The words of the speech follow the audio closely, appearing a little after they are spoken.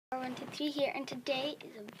Thor123 here, and today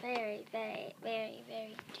is a very,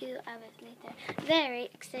 2 hours later, very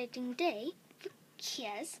exciting day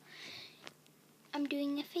because I'm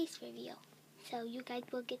doing a face reveal. So you guys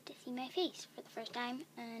will get to see my face for the first time,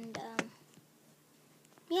 and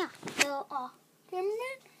yeah. So,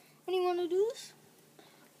 cameraman, when do you want to do this?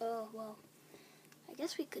 Oh, well, I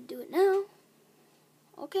guess we could do it now.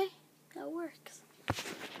 Okay, that works.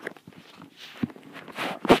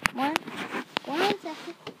 One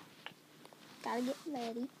second. Gotta get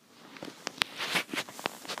ready.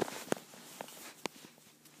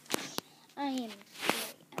 I am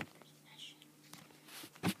very anti.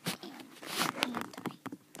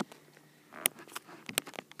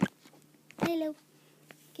 Hello.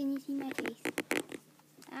 Can you see my face?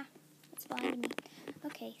 It's blinding me.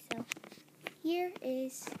 Okay, so here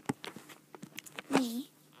is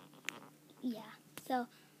me. Yeah. So,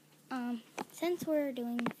 since we're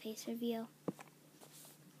doing the face reveal,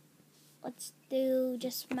 let's do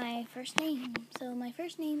just my first name. So my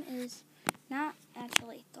first name is not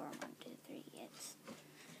actually Thor123. It's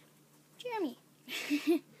Jeremy.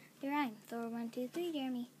 Here I am, Thor123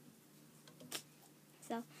 Jeremy.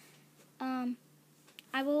 So,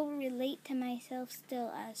 I will relate to myself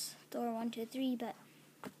still as Thor123, but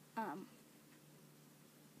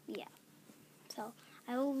yeah. So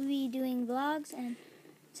I will be doing vlogs, and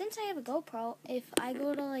since I have a GoPro, if I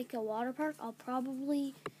go to like a water park, I'll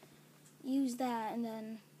probably use that, and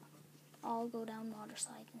then I'll go down water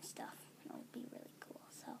slides and stuff. It'll be really cool.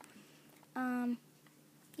 So,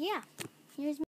 yeah, here's me.